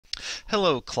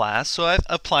Hello class. So I've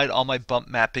applied all my bump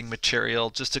mapping material.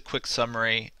 Just a quick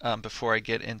summary before I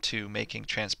get into making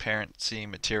transparency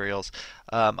materials.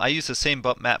 I use the same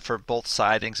bump map for both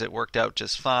sidings. It worked out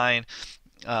just fine.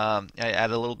 I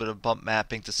add a little bit of bump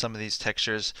mapping to some of these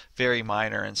textures, very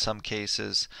minor in some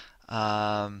cases.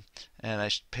 And I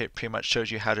pretty much showed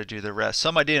you how to do the rest.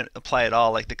 Some I didn't apply at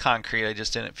all, like the concrete. I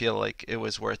just didn't feel like it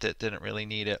was worth it, didn't really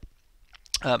need it.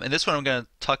 In this one, I'm going to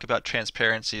talk about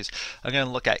transparencies. I'm going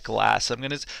to look at glass. I'm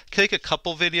going to take a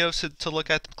couple videos to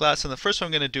look at glass, and the first one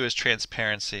I'm going to do is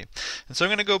transparency. And so I'm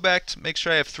going to go back to make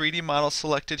sure I have 3D model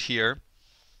selected here,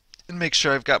 and make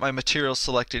sure I've got my material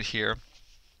selected here.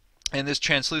 And this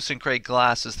translucent gray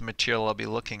glass is the material I'll be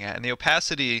looking at. And the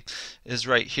opacity is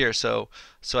right here, so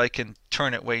I can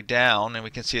turn it way down and we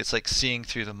can see it's like seeing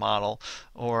through the model.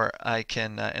 Or I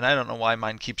can, and I don't know why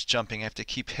mine keeps jumping, I have to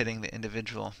keep hitting the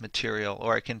individual material,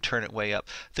 or I can turn it way up.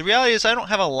 The reality is I don't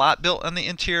have a lot built on the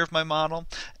interior of my model,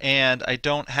 and I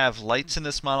don't have lights in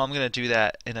this model. I'm going to do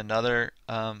that in another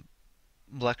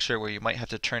lecture where you might have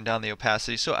to turn down the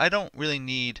opacity. So I don't really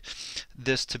need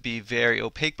this to be very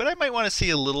opaque, but I might want to see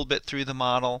a little bit through the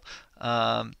model.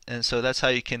 And so that's how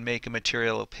you can make a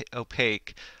material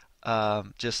opaque,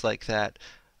 just like that.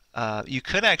 You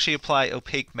could actually apply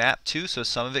opaque map too, so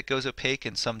some of it goes opaque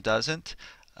and some doesn't.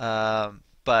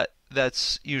 But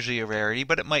that's usually a rarity,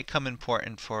 but it might come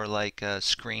important for like a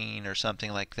screen or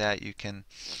something like that. You can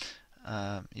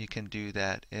do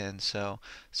that. And so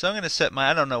I'm going to set my,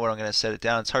 I don't know what I'm going to set it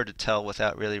down. It's hard to tell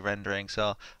without really rendering,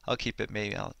 so I'll keep it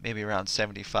maybe around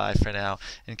 75 for now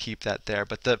and keep that there.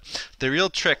 But the real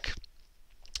trick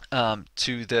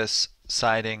to this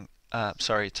siding,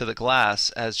 to the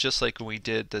glass, as just like when we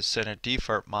did the center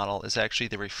defarp model, is actually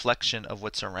the reflection of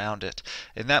what's around it.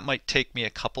 And that might take me a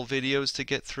couple videos to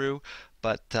get through,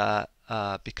 but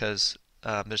because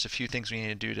there's a few things we need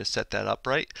to do to set that up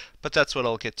right, but that's what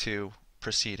I'll get to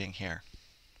proceeding here.